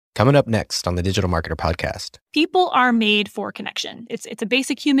Coming up next on the Digital Marketer Podcast. People are made for connection. It's a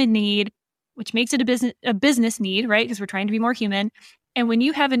basic human need, which makes it a business need, right? Because we're trying to be more human. And when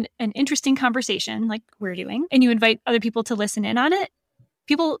you have an interesting conversation like we're doing, and you invite other people to listen in on it,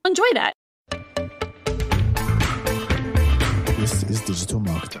 people enjoy that. This is Digital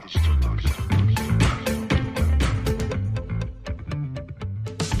Marketer.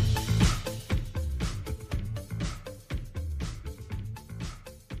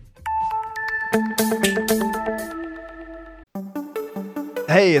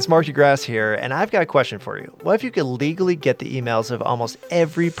 Hey, it's Mark DeGrasse here, and I've got a question for you. What if you could legally get the emails of almost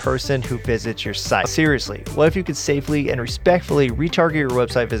every person who visits your site? Seriously, what if you could safely and respectfully retarget your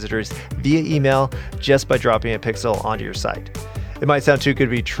website visitors via email just by dropping a pixel onto your site? It might sound too good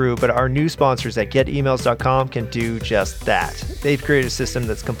to be true, but our new sponsors at getemails.com can do just that. They've created a system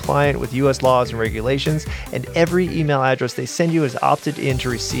that's compliant with US laws and regulations, and every email address they send you is opted in to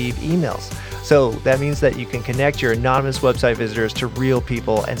receive emails. So that means that you can connect your anonymous website visitors to real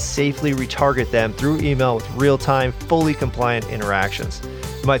people and safely retarget them through email with real-time, fully compliant interactions.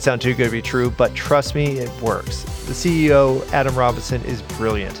 It might sound too good to be true, but trust me, it works. The CEO, Adam Robinson, is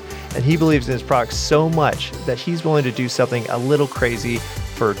brilliant, and he believes in his product so much that he's willing to do something a little crazy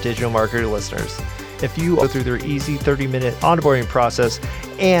for digital marketer listeners. If you go through their easy 30-minute onboarding process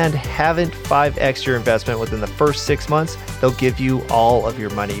and haven't 5x your investment within the first 6 months, they'll give you all of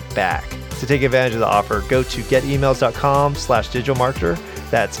your money back. To take advantage of the offer, go to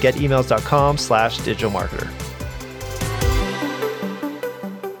getemails.com/digitalmarketer. That's getemails.com/digitalmarketer.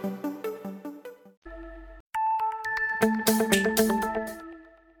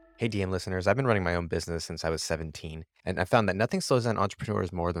 Hey DM listeners, I've been running my own business since I was 17, and I found that nothing slows down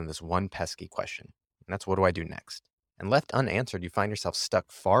entrepreneurs more than this one pesky question, and that's what do I do next? And left unanswered, you find yourself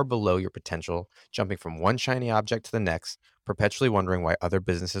stuck far below your potential, jumping from one shiny object to the next, perpetually wondering why other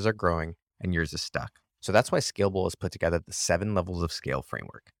businesses are growing and yours is stuck. So that's why Scalable has put together the 7 levels of scale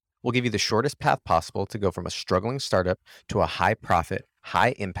framework. We'll give you the shortest path possible to go from a struggling startup to a high profit,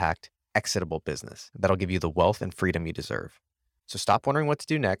 high impact, exitable business that'll give you the wealth and freedom you deserve. So stop wondering what to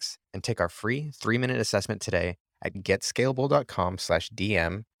do next and take our free 3-minute assessment today at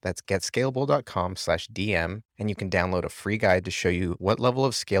getscalable.com/DM. That's getscalable.com/DM. And you can download a free guide to show you what level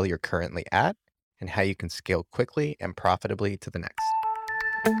of scale you're currently at and how you can scale quickly and profitably to the next.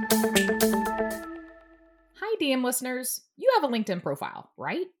 Hi, DM listeners. You have a LinkedIn profile,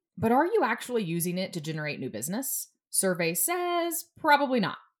 right? But are you actually using it to generate new business? Survey says probably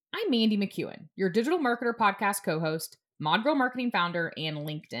not. I'm Mandy McEwen, your Digital Marketer Podcast co-host, ModGirl Marketing founder, and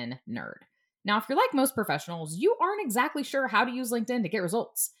LinkedIn nerd. Now, if you're like most professionals, you aren't exactly sure how to use LinkedIn to get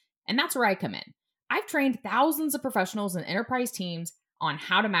results. And that's where I come in. I've trained thousands of professionals and enterprise teams on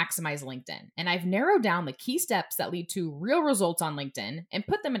how to maximize LinkedIn. And I've narrowed down the key steps that lead to real results on LinkedIn and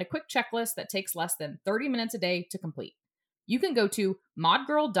put them in a quick checklist that takes less than 30 minutes a day to complete. You can go to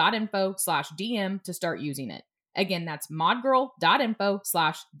modgirl.info/DM to start using it. Again, that's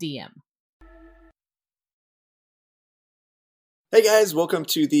modgirl.info/DM. Hey guys, welcome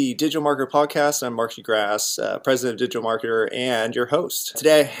to the Digital Marketer Podcast. I'm Mark DeGrasse, President of Digital Marketer and your host.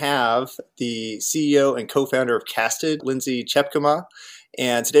 Today I have the CEO and co-founder of Casted, Lindsay Tjepkema.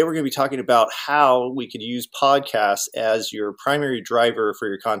 And today we're going to be talking about how we could use podcasts as your primary driver for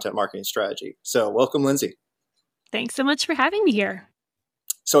your content marketing strategy. So welcome, Lindsay. Thanks so much for having me here.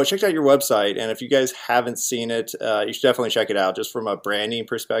 So I checked out your website, and if you guys haven't seen it, you should definitely check it out. Just from a branding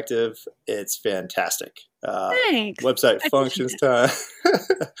perspective, it's fantastic. Thanks. Website functions time.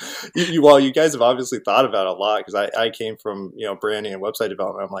 You guys have obviously thought about it a lot, because I came from branding and website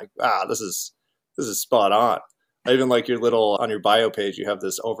development. I'm like, wow, this is spot on. I even like your little, on your bio page, you have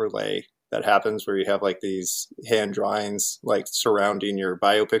this overlay that happens where you have like these hand drawings like surrounding your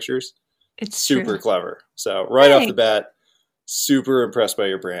bio pictures. It's super true. Clever. So right off the bat, super impressed by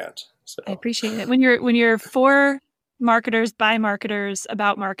your brand. So I appreciate it. When you're for marketers, by marketers,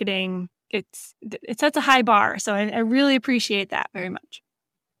 about marketing, it sets a high bar. So I really appreciate that very much.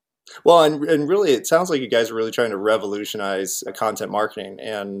 Well, and really, it sounds like you guys are really trying to revolutionize content marketing.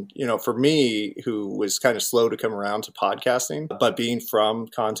 And, for me, who was kind of slow to come around to podcasting, but being from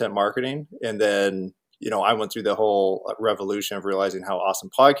content marketing, and then, I went through the whole revolution of realizing how awesome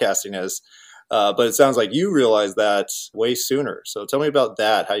podcasting is. But it sounds like you realized that way sooner. So tell me about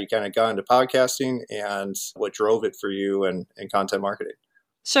that, how you kind of got into podcasting and what drove it for you and content marketing.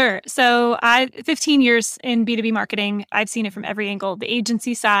 Sure. So 15 years in B2B marketing. I've seen it from every angle: the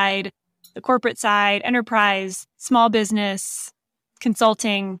agency side, the corporate side, enterprise, small business,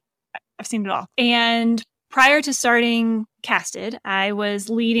 consulting. I've seen it all. And prior to starting Casted, I was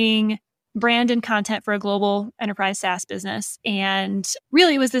leading brand and content for a global enterprise SaaS business. And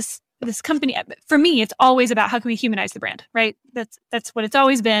really it was this company. For me, it's always about how can we humanize the brand, right? That's what it's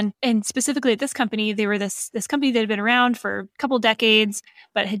always been. And specifically at this company, they were this company that had been around for a couple decades,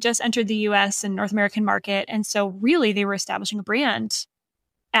 but had just entered the US and North American market. And so really they were establishing a brand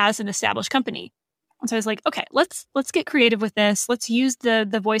as an established company. And so I was like, okay, let's get creative with this. Let's use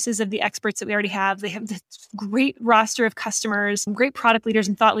the voices of the experts that we already have. They have this great roster of customers, great product leaders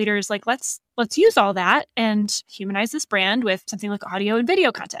and thought leaders. Like, let's use all that and humanize this brand with something like audio and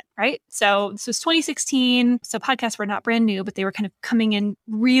video content, right? So this was 2016. So podcasts were not brand new, but they were kind of coming in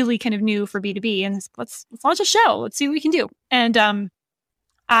really kind of new for B2B. And let's launch a show. Let's see what we can do. And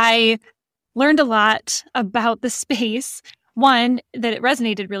I learned a lot about the space. One, that it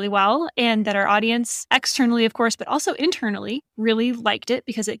resonated really well and that our audience externally, of course, but also internally really liked it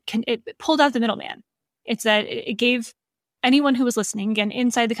because it pulled out the middleman. It's that it gave anyone who was listening, again,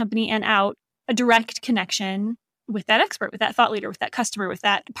 inside the company and out, a direct connection with that expert, with that thought leader, with that customer, with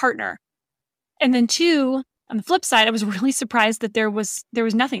that partner. And then two, on the flip side, I was really surprised that there was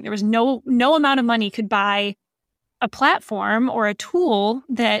nothing. There was no amount of money could buy a platform or a tool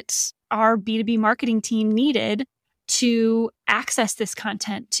that our B2B marketing team needed to access this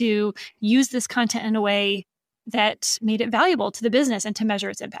content, to use this content in a way that made it valuable to the business and to measure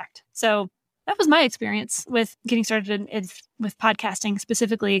its impact. So that was my experience with getting started with podcasting,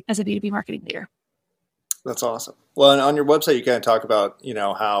 specifically as a B2B marketing leader. That's awesome. Well, and on your website, you kind of talk about,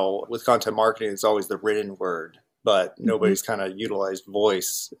 how with content marketing, it's always the written word, but nobody's kind of utilized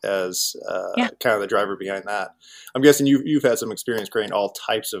voice as kind of the driver behind that. I'm guessing you've had some experience creating all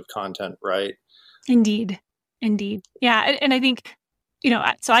types of content, right? Indeed. Yeah. And I think,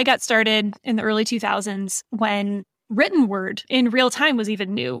 so I got started in the early 2000s when written word in real time was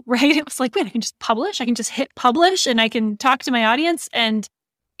even new, right? It was like, wait, I can just publish. I can just hit publish and I can talk to my audience, and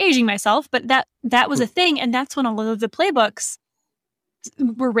aging myself. But that was a thing. And that's when all of the playbooks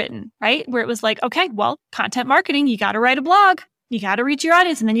were written, right? Where it was like, okay, well, content marketing, you got to write a blog, you got to reach your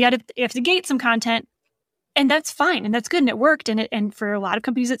audience, and then you have to gate some content. And that's fine. And that's good. And it worked. And for a lot of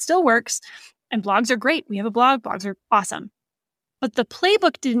companies, it still works. And blogs are great. We have a blog. Blogs are awesome. But the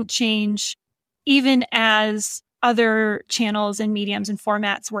playbook didn't change even as other channels and mediums and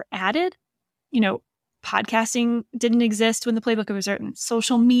formats were added. Podcasting didn't exist when the playbook was written.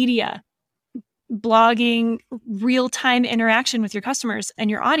 Social media, blogging, real-time interaction with your customers and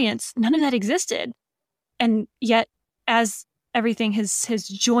your audience, none of that existed. And yet, as everything has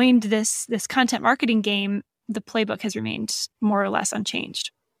joined this content marketing game, the playbook has remained more or less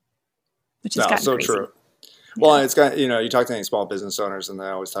unchanged. Which is so crazy. True. Well, it's got, you talk to any small business owners and they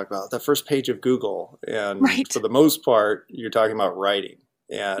always talk about the first page of Google. And for the most part, you're talking about writing.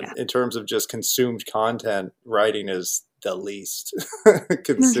 And in terms of just consumed content, writing is the least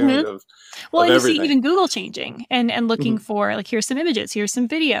consumed of Well, and everything. You see even Google changing and looking for, like, here's some images, here's some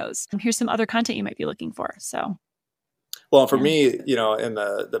videos, here's some other content you might be looking for. So. Well, for me, in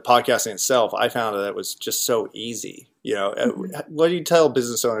the podcasting itself, I found that it was just so easy. What do you tell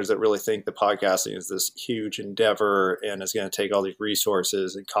business owners that really think the podcasting is this huge endeavor and is going to take all these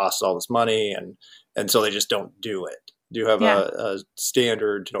resources and costs all this money, and so they just don't do it? Do you have a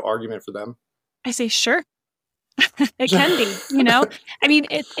standard argument for them? I say, sure. It can be, I mean,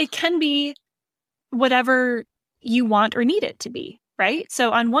 it can be whatever you want or need it to be, right?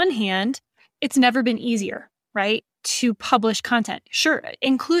 So on one hand, it's never been easier, right, to publish content, sure,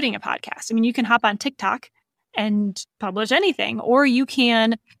 including a podcast. I mean, you can hop on TikTok and publish anything, or you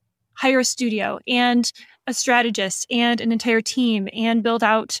can hire a studio and a strategist and an entire team and build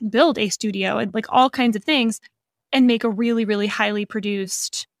a studio and like all kinds of things and make a really, really highly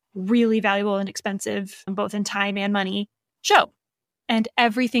produced, really valuable and expensive, both in time and money, show, and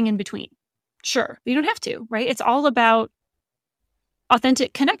everything in between. Sure, but you don't have to, right? It's all about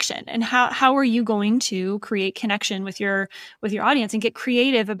authentic connection and how are you going to create connection with your audience and get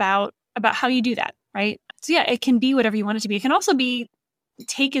creative about how you do that, right? So yeah, it can be whatever you want it to be. It can also be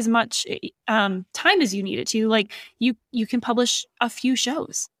take as much time as you need it to. Like you can publish a few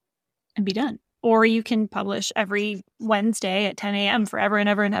shows and be done. Or you can publish every Wednesday at 10 a.m. forever and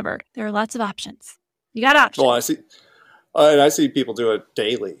ever and ever. There are lots of options. You got options. Well, I see people do it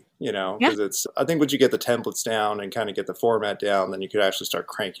daily, because I think once you get the templates down and kind of get the format down, then you could actually start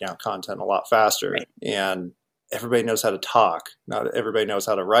cranking out content a lot faster. Right. And everybody knows how to talk. Not everybody knows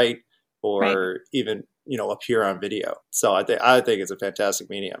how to write or even, appear on video. So I think it's a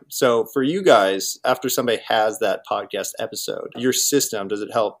fantastic medium. So for you guys, after somebody has that podcast episode, your system, does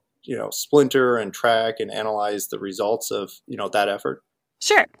it help splinter and track and analyze the results of, that effort?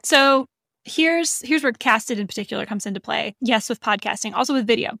 Sure. So here's where casted in particular comes into play. Yes, with podcasting, also with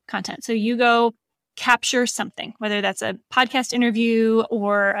video content. So you go capture something, whether that's a podcast interview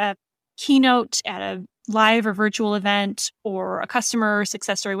or a keynote at a live or virtual event or a customer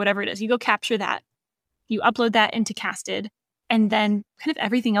success story, whatever it is. You go capture that. You upload that into Casted, and then kind of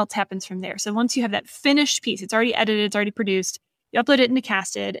everything else happens from there. So once you have that finished piece, it's already edited, it's already produced, you upload it into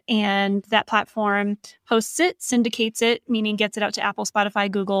Casted, and that platform hosts it, syndicates it, meaning gets it out to Apple,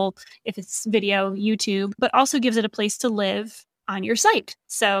 Spotify, Google, if it's video, YouTube, but also gives it a place to live on your site.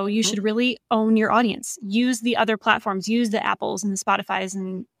 So you should really own your audience. Use the other platforms, use the Apples and the Spotifys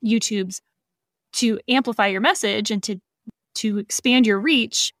and YouTubes to amplify your message and to expand your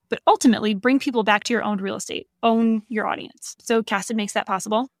reach, but ultimately bring people back to your own real estate, own your audience. So Casted makes that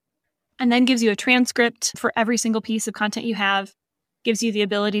possible, and then gives you a transcript for every single piece of content you have, gives you the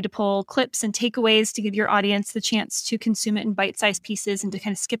ability to pull clips and takeaways to give your audience the chance to consume it in bite-sized pieces and to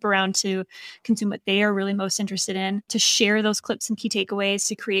kind of skip around to consume what they are really most interested in, to share those clips and key takeaways,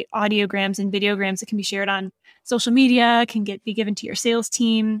 to create audiograms and videograms that can be shared on social media, can be given to your sales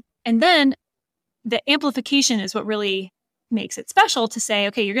team. And then the amplification is what really makes it special, to say,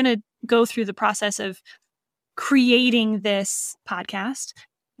 okay, you're going to go through the process of creating this podcast.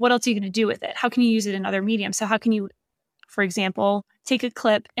 What else are you going to do with it? How can you use it in other mediums? So how can you, for example, take a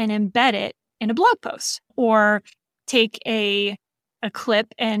clip and embed it in a blog post, or take a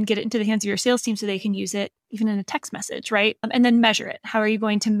clip and get it into the hands of your sales team so they can use it even in a text message, right? And then measure it. How are you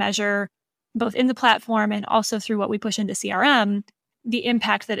going to measure, both in the platform and also through what we push into CRM, the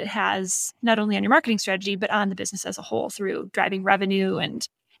impact that it has not only on your marketing strategy, but on the business as a whole through driving revenue and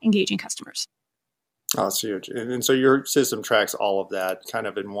engaging customers? Oh, that's huge. And so your system tracks all of that kind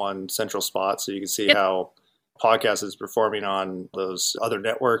of in one central spot, so you can see how podcast is performing on those other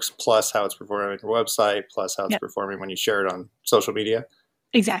networks, plus how it's performing on your website, plus how it's performing when you share it on social media.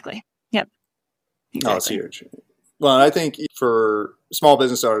 Exactly. Yep. Exactly. Oh, that's huge. Well, I think for small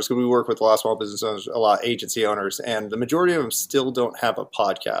business owners, because we work with a lot of small business owners, a lot of agency owners, and the majority of them still don't have a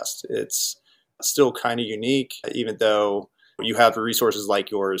podcast. It's still kind of unique, even though you have the resources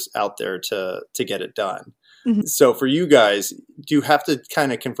like yours out there to get it done. Mm-hmm. So for you guys, do you have to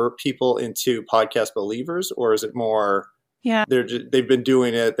kind of convert people into podcast believers, or is it more they've been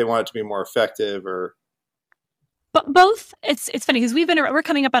doing it, they want it to be more effective, or? But both. It's funny because we're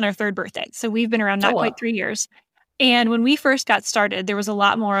coming up on our third birthday, so we've been around not quite 3 years. And when we first got started, there was a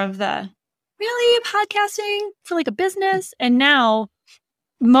lot more of the, really, podcasting for like a business? And now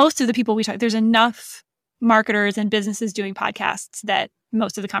most of the people we talk, there's enough marketers and businesses doing podcasts that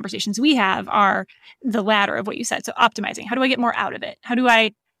most of the conversations we have are the latter of what you said. So optimizing, how do I get more out of it? How do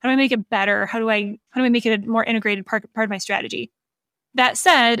I make it better? How do I make it a more integrated part of my strategy? That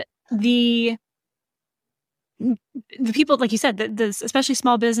said, the people, like you said, especially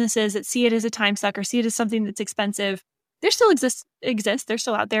small businesses that see it as a time suck or see it as something that's expensive, they still exist. They're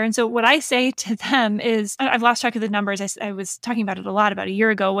still out there. And so what I say to them is, I've lost track of the numbers. I was talking about it a lot about a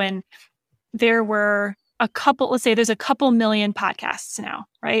year ago, when there were a couple, let's say there's a couple million podcasts now,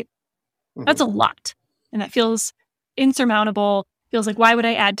 right? Mm-hmm. That's a lot. And that feels insurmountable. Feels like, why would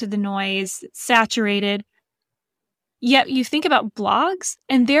I add to the noise? It's saturated. Yet you think about blogs,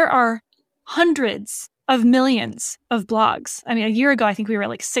 and there are hundreds of millions of blogs. I mean, a year ago, I think we were at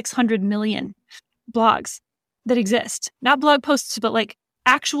like 600 million blogs that exist. Not blog posts, but like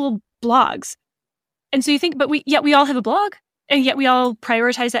actual blogs. And so you think, but we all have a blog, and yet we all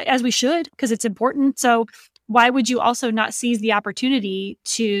prioritize that, as we should, because it's important. So why would you also not seize the opportunity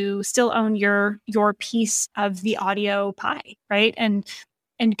to still own your piece of the audio pie, right? And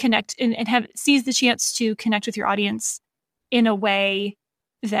connect and have seize the chance to connect with your audience in a way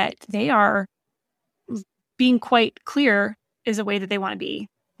that they are being quite clear is a way that they want to be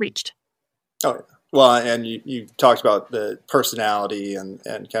reached. Oh, yeah. Well, and you talked about the personality and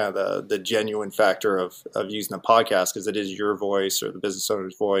kind of the genuine factor of using a podcast, because it is your voice or the business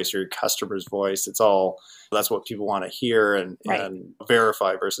owner's voice or your customer's voice. That's what people want to hear and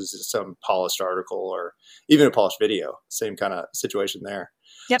verify, versus some polished article or even a polished video. Same kind of situation there.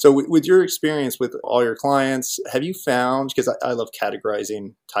 Yep. So with your experience with all your clients, have you found, because I love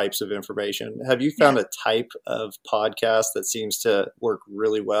categorizing types of information, have you found a type of podcast that seems to work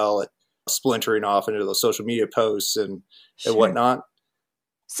really well at splintering off into those social media posts and whatnot?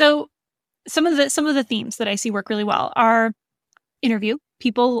 So some of the themes that I see work really well are interview.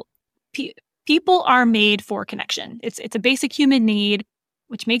 People are made for connection. It's a basic human need,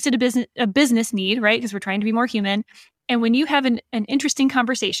 which makes it a business need, right? Because we're trying to be more human. And when you have an interesting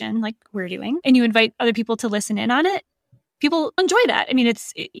conversation like we're doing, and you invite other people to listen in on it, people enjoy that. I mean,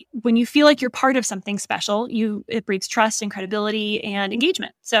 when you feel like you're part of something special, it breeds trust and credibility and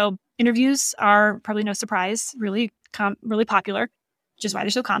engagement. So interviews are probably no surprise, really popular, which is why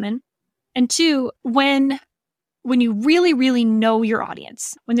they're so common. And two, when you really, really know your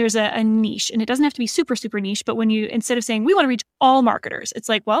audience, when there's a niche, and it doesn't have to be super, super niche, but when you, instead of saying, we want to reach all marketers, it's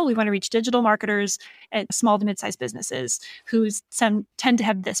like, well, we want to reach digital marketers at small to mid-sized businesses who tend to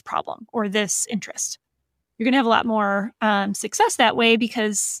have this problem or this interest. You're going to have a lot more success that way,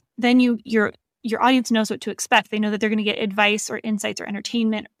 because then your audience knows what to expect. They know that they're going to get advice or insights or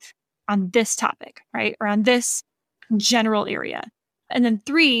entertainment on this topic, right? Or on this general area. And then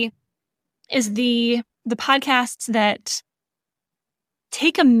three is the podcasts that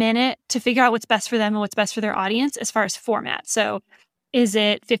take a minute to figure out what's best for them and what's best for their audience as far as format. So is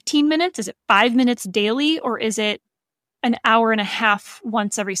it 15 minutes? Is it 5 minutes daily? Or is it an hour and a half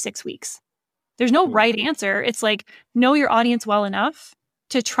once every 6 weeks? There's no right answer. It's like, know your audience well enough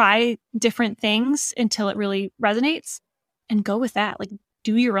to try different things until it really resonates, and go with that. Like,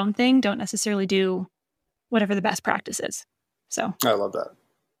 do your own thing. Don't necessarily do whatever the best practice is. So I love that.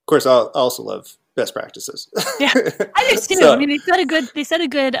 Of course, I also love best practices. Yeah, I do too. So, I mean, they set a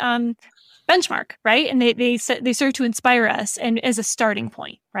good benchmark, right? And they serve to inspire us, and as a starting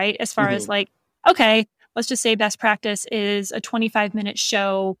point, right? As far as like, okay, let's just say best practice is a 25-minute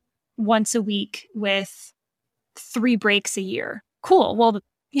show once a week with 3 breaks a year. Cool. Well,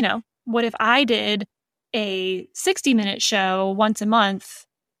 what if I did a 60-minute show once a month,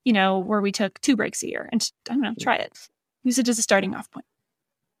 where we took 2 breaks a year? And I don't know, try it. Use it as a starting off point.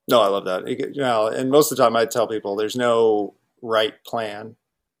 No, I love that. And most of the time I tell people there's no right plan.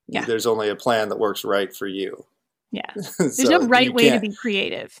 Yeah. There's only a plan that works right for you. Yeah. There's no right way to be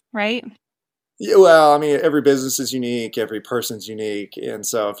creative, right? Yeah, well, I mean, every business is unique, every person's unique, and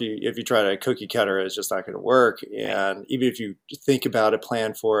so if you try to cookie cutter it, it's just not going to work. And even if you think about it,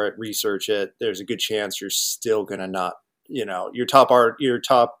 plan for it, research it, there's a good chance you're still going to not, your top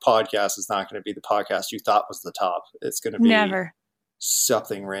podcast is not going to be the podcast you thought was the top. It's going to be never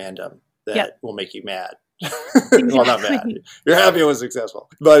something random that will make you mad. Exactly. Well, not mad. You're happy it was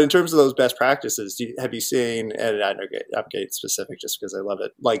successful. But in terms of those best practices, have you seen, and I'm getting specific just because I love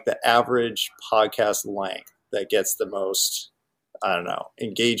it, like the average podcast length that gets the most, I don't know,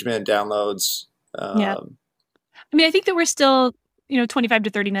 engagement, downloads? Yeah. I mean, I think that we're still, 25 to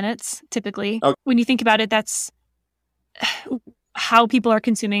 30 minutes typically. Okay. When you think about it, that's how people are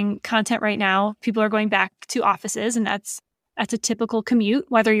consuming content right now. People are going back to offices, and that's a typical commute,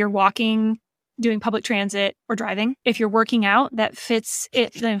 whether you're walking, doing public transit, or driving. If you're working out, that fits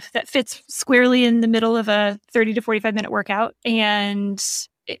squarely in the middle of a 30 to 45-minute workout. And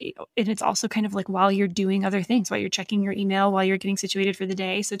it's also kind of like while you're doing other things, while you're checking your email, while you're getting situated for the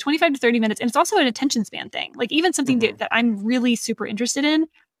day. So 25 to 30 minutes. And it's also an attention span thing. Like even something that I'm really super interested in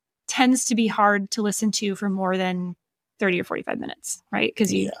tends to be hard to listen to for more than 30 or 45 minutes, right?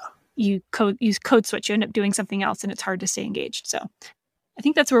 Because you code switch, you end up doing something else, and it's hard to stay engaged. So I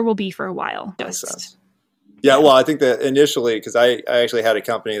think that's where we'll be for a while. Makes sense. Yeah, well, I think that initially, because I actually had a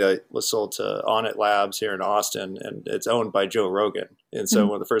company that was sold to Onnit Labs here in Austin, and it's owned by Joe Rogan. And so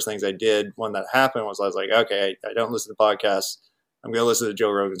one of the first things I did when that happened was I was like, okay, I don't listen to podcasts. I'm going to listen to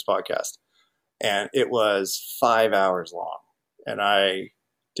Joe Rogan's podcast. And it was 5 hours long. And I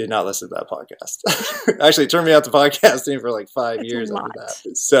did not listen to that podcast. Actually, it turned me out to podcasting for like 5 years after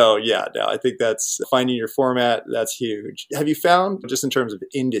that. So yeah, no, I think that's finding your format. That's huge. Have you found, just in terms of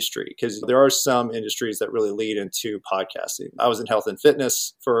industry, because there are some industries that really lead into podcasting. I was in health and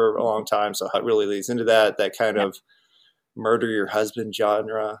fitness for a long time, so it really leads into that kind of murder your husband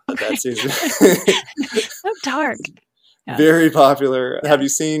genre. That seems so dark. Yeah. Very popular. Yeah. Have you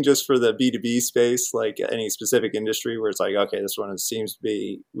seen, just for the B2B space, like any specific industry where it's like, okay, this one seems to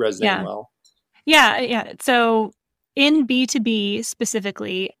be resonating well? Yeah. So in B2B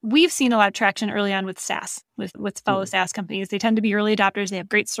specifically, we've seen a lot of traction early on with SaaS, with fellow SaaS companies. They tend to be early adopters. They have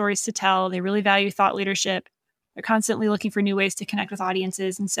great stories to tell. They really value thought leadership. They're constantly looking for new ways to connect with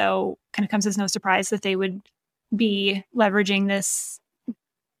audiences. And so kind of comes as no surprise that they would be leveraging this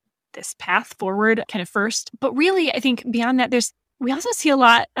path forward kind of first. But really, I think beyond that, we also see a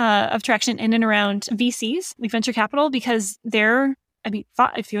lot of traction in and around VCs, like venture capital, because if you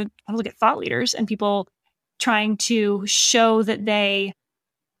want to look at thought leaders and people trying to show that they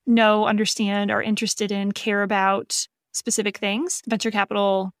know, understand, are interested in, care about specific things, venture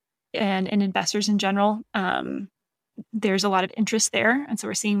capital and investors in general, there's a lot of interest there. And so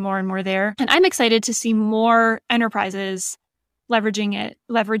we're seeing more and more there. And I'm excited to see more enterprises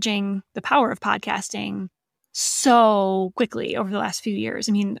leveraging the power of podcasting so quickly over the last few years.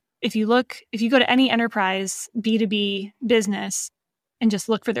 I mean, if you go to any enterprise B2B business and just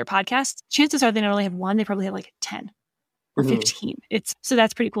look for their podcast, chances are they not only have one, they probably have like 10. or 15. So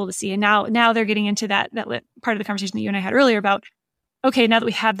that's pretty cool to see. And now they're getting into that part of the conversation that you and I had earlier about, okay, now that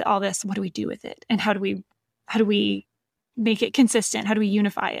we have all this, what do we do with it? And how do we make it consistent? How do we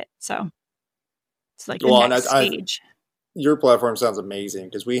unify it? So it's like the next stage. Your platform sounds amazing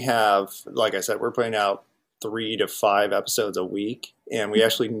because we have, like I said, we're putting out 3 to 5 episodes a week, and we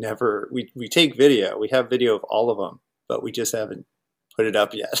actually we take video. We have video of all of them, but we just haven't put it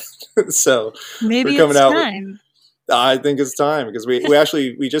up yet. So maybe we're coming it's out. time. I think it's time because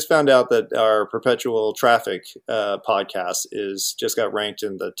we just found out that our perpetual traffic podcast just got ranked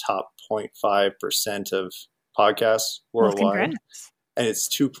in the top 0.5% of podcasts worldwide, and it's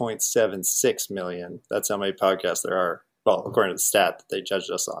 2.76 million. That's how many podcasts there are. Well, according to the stat that they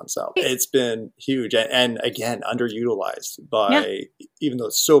judged us on. So it's been huge and again, underutilized even though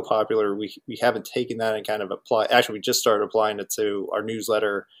it's so popular, we haven't taken that and kind of actually we just started applying it to our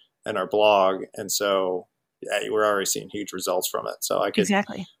newsletter and our blog. And so we're already seeing huge results from it. So I could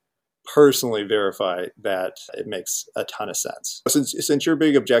personally verify that it makes a ton of sense. Since your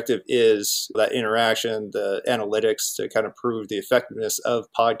big objective is that interaction, the analytics to kind of prove the effectiveness of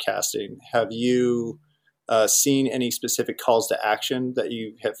podcasting, have you seen any specific calls to action that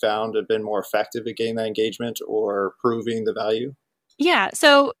you have found have been more effective at getting that engagement or proving the value? Yeah.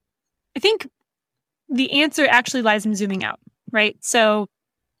 So I think the answer actually lies in zooming out, right? So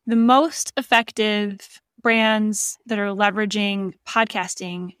the most effective brands that are leveraging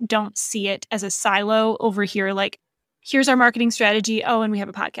podcasting don't see it as a silo over here. Like, here's our marketing strategy. Oh, and we have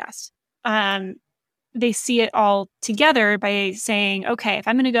a podcast. They see it all together by saying, okay, if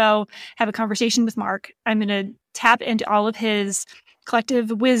I'm going to go have a conversation with Mark, I'm going to tap into all of his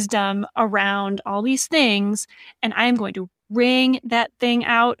collective wisdom around all these things, and I'm going to wring that thing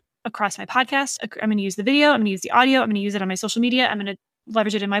out across my podcast. I'm going to use the video. I'm going to use the audio. I'm going to use it on my social media. I'm going to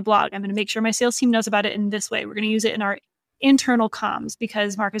leverage it in my blog. I'm going to make sure my sales team knows about it in this way. We're going to use it in our internal comms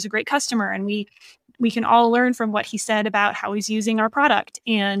because Mark is a great customer, and we can all learn from what he said about how he's using our product.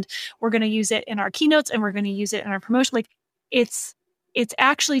 And we're going to use it in our keynotes, and we're going to use it in our promotion. Like, it's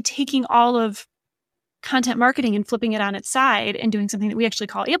actually taking all of content marketing and flipping it on its side and doing something that we actually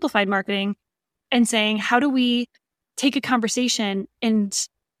call amplified marketing and saying, how do we take a conversation and,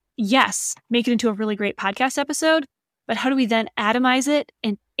 yes, make it into a really great podcast episode, but how do we then atomize it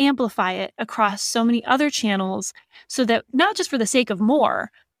and amplify it across so many other channels so that not just for the sake of more,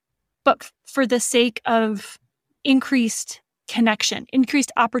 but for the sake of increased connection,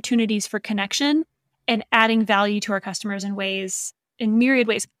 increased opportunities for connection, and adding value to our customers in myriad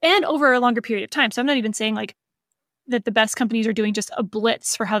ways and over a longer period of time. So I'm not even saying like that the best companies are doing just a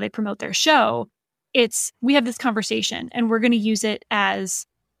blitz for how they promote their show. We have this conversation and we're going to use it as,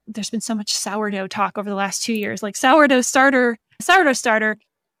 there's been so much sourdough talk over the last 2 years, like sourdough starter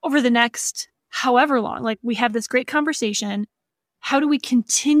over the next however long. Like, we have this great conversation. How do we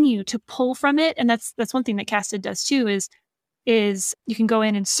continue to pull from it? And that's one thing that Casted does too, is you can go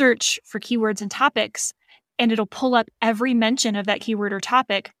in and search for keywords and topics, and it'll pull up every mention of that keyword or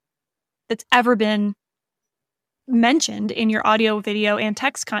topic that's ever been mentioned in your audio, video, and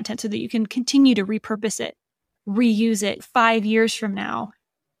text content so that you can continue to repurpose it, reuse it 5 years from now.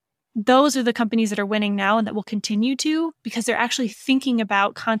 Those are the companies that are winning now and that will continue to, because they're actually thinking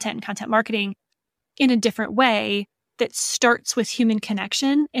about content and content marketing in a different way that starts with human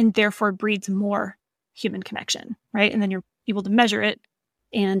connection and therefore breeds more human connection, right? And then you're able to measure it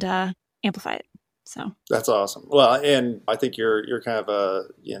and amplify it. So that's awesome. Well, and I think you're kind of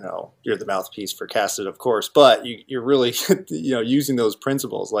you're the mouthpiece for Casted, of course, but you're really using those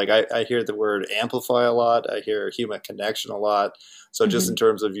principles. Like I hear the word amplify a lot. I hear human connection a lot. So just in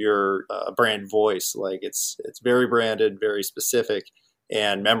terms of your brand voice, like it's very branded, very specific,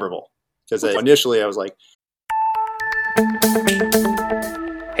 and memorable. Because initially I was like,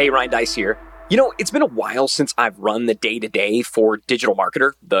 hey, Ryan Dice here. It's been a while since I've run the day-to-day for Digital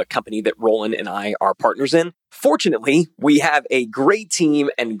Marketer, the company that Roland and I are partners in. Fortunately, we have a great team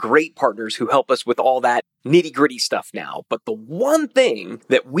and great partners who help us with all that nitty-gritty stuff now. But the one thing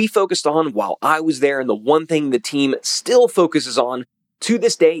that we focused on while I was there, and the one thing the team still focuses on to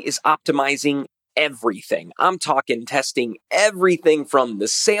this day, is optimizing everything. I'm talking testing everything from the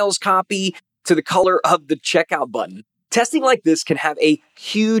sales copy to the color of the checkout button. Testing like this can have a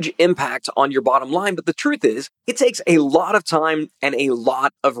huge impact on your bottom line, but the truth is, it takes a lot of time and a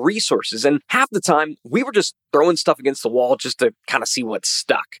lot of resources. And half the time, we were just throwing stuff against the wall just to kind of see what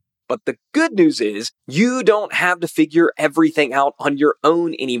stuck. But the good news is, you don't have to figure everything out on your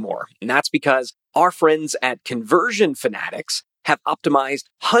own anymore. And that's because our friends at Conversion Fanatics have optimized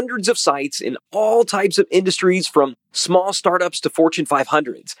hundreds of sites in all types of industries, from small startups to Fortune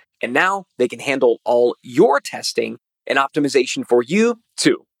 500s. And now they can handle all your testing and optimization for you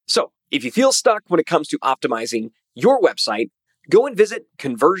too. So if you feel stuck when it comes to optimizing your website, go and visit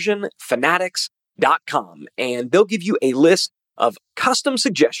conversionfanatics.com and they'll give you a list of custom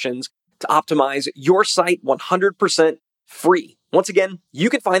suggestions to optimize your site 100% free. Once again, you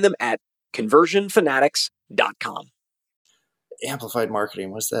can find them at conversionfanatics.com. Amplified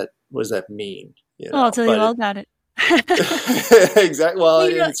marketing, what does that mean? Well, I'll tell you all about it. Exactly. Well,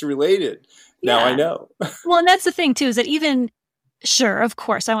 it's related. Now I know. Well, and that's the thing too, is that sure, of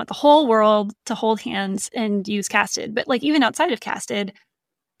course, I want the whole world to hold hands and use Casted. But like even outside of Casted,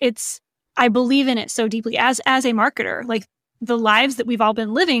 I believe in it so deeply as a marketer. Like the lives that we've all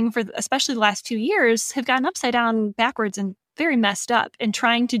been living for especially the last few years have gotten upside down, backwards, and very messed up, and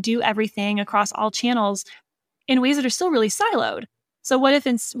trying to do everything across all channels in ways that are still really siloed. So what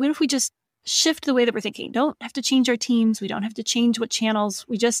if we just shift the way that we're thinking? Don't have to change our teams. We don't have to change what channels.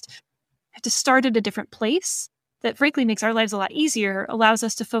 We just have to start at a different place that frankly makes our lives a lot easier, allows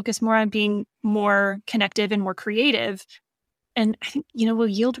us to focus more on being more connective and more creative. And I think, will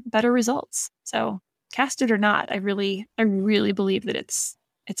yield better results. So Casted or not, I really believe that it's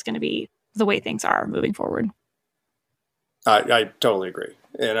going to be the way things are moving forward. I totally agree.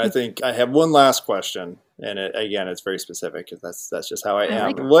 And I think I have one last question. And it's very specific because that's just how I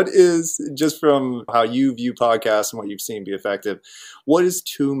am. Like what is, just from how you view podcasts and what you've seen be effective, what is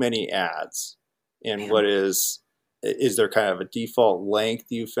too many ads? And what is there kind of a default length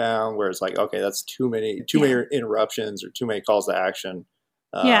you found where it's like, okay, that's too many interruptions or too many calls to action?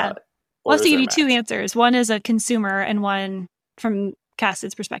 Well, I'll give you two answers. One is a consumer and one from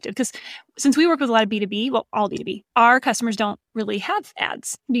Casted's perspective. Because since we work with a lot of B2B, well, all B2B, our customers don't really have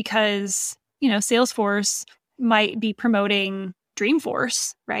ads because, Salesforce might be promoting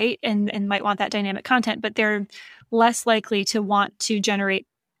Dreamforce, right? And might want that dynamic content, but they're less likely to want to generate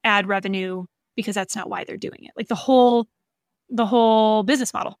ad revenue because that's not why they're doing it. Like the whole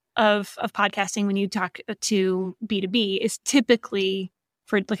business model of podcasting when you talk to B2B is typically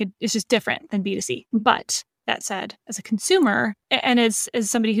it's just different than B2C. But that said, as a consumer and as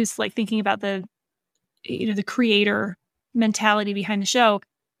somebody who's like thinking about the creator mentality behind the show,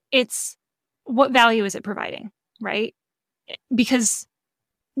 it's what value is it providing, right? Because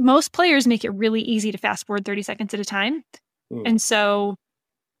most players make it really easy to fast forward 30 seconds at a time. And so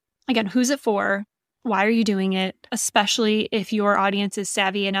again, who's it for? Why are you doing it? Especially if your audience is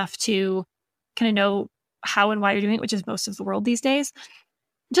savvy enough to kind of know how and why you're doing it, which is most of the world these days.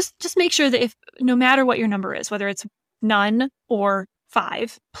 Just make sure that if no matter what your number is, whether it's none or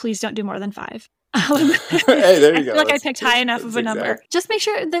 5, please don't do more than 5. Hey, there you go. I feel like I picked high enough of a number. Just make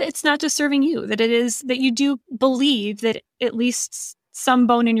sure that it's not just serving you, that it is that you do believe that at least some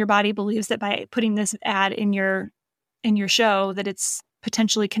bone in your body believes that by putting this ad in your show that it's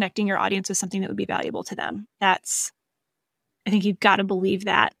potentially connecting your audience with something that would be valuable to them. I think you've got to believe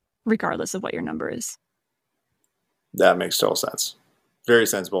that regardless of what your number is. That makes total sense. Very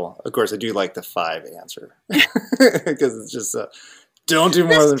sensible. Of course, I do like the 5 answer because it's just don't do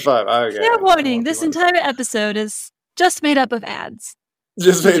more than 5. Okay. Fair warning. This entire episode is just made up of ads.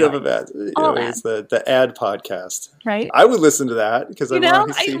 Just made up of ads. Ads. It's the ad podcast. Right. I would listen to that because I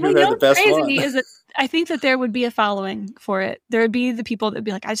want to see who had the best one. Is that I think that there would be a following for it. There would be the people that would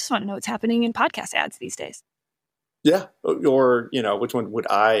be like, I just want to know what's happening in podcast ads these days. Yeah. Or, which one would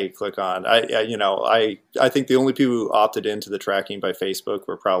I click on? I think the only people who opted into the tracking by Facebook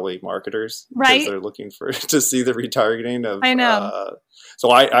were probably marketers. Right. Because they're looking to see the retargeting of. I know.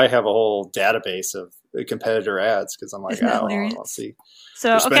 So I have a whole database of competitor ads because I'm like, I'll see.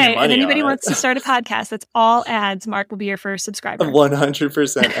 So, okay, if anybody wants to start a podcast that's all ads, Mark will be your first subscriber.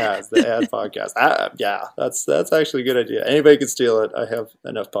 100% ads, the ad podcast. Yeah, that's actually a good idea. Anybody can steal it. I have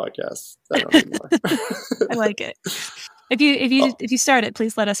enough podcasts. I don't need more. I like it. If you start it,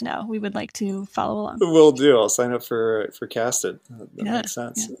 please let us know. We would like to follow along. Will do. I'll sign up for Casted. That makes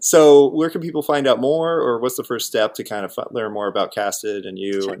sense. Yeah. So where can people find out more, or what's the first step to kind of learn more about Casted and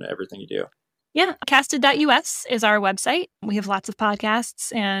you and everything you do? Yeah, casted.us is our website. We have lots of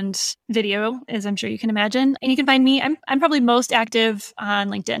podcasts and video, as I'm sure you can imagine. And you can find me. I'm probably most active on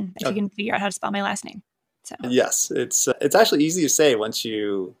LinkedIn, if you can figure out how to spell my last name. So yes, it's actually easy to say once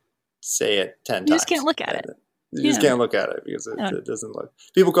you say it 10 times. You just can't look at it. You just can't look at it because it doesn't look.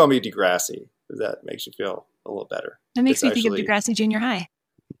 People call me Degrassi. That makes you feel a little better. That makes me think of Degrassi Junior High.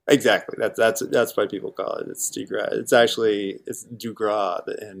 Exactly. That's why people call it. It's Degrassi. It's Dugras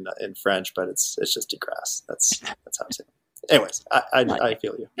in French, but it's just Degrassi. That's how I say it. Anyways, I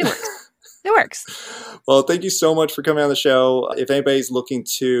feel you. It works. It works. Well, thank you so much for coming on the show. If anybody's looking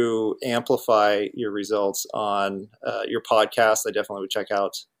to amplify your results on your podcast, I definitely would check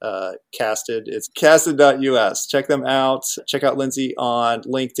out Casted. It's casted.us. Check them out. Check out Lindsay on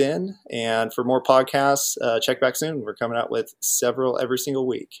LinkedIn. And for more podcasts, check back soon. We're coming out with several every single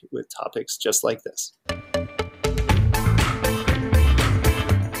week with topics just like this.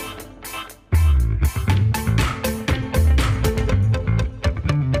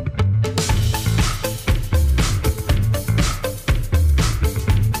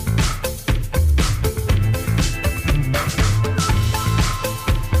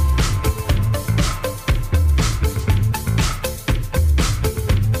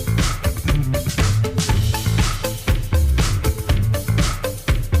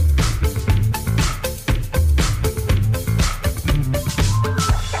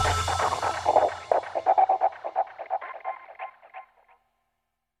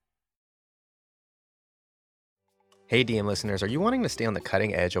 Hey DM listeners, are you wanting to stay on the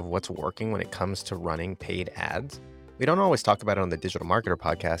cutting edge of what's working when it comes to running paid ads? We don't always talk about it on the Digital Marketer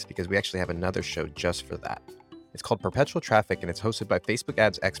podcast because we actually have another show just for that. It's called Perpetual Traffic and it's hosted by Facebook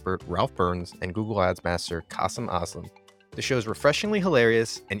ads expert Ralph Burns and Google Ads master Qasim Aslam. The show is refreshingly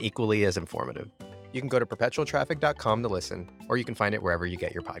hilarious and equally as informative. You can go to perpetualtraffic.com to listen, or you can find it wherever you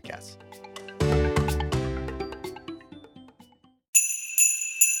get your podcasts.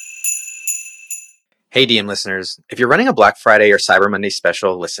 Hey DM listeners, if you're running a Black Friday or Cyber Monday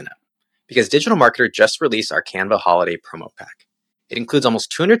special, listen up. Because Digital Marketer just released our Canva Holiday Promo Pack. It includes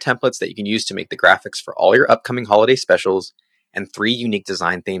almost 200 templates that you can use to make the graphics for all your upcoming holiday specials and 3 unique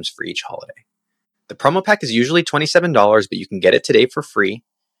design themes for each holiday. The promo pack is usually $27, but you can get it today for free.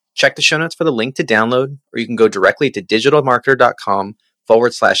 Check the show notes for the link to download, or you can go directly to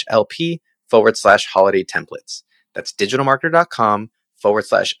digitalmarketer.com/LP/holiday templates. That's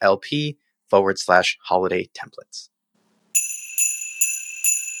digitalmarketer.com/LP/holiday templates.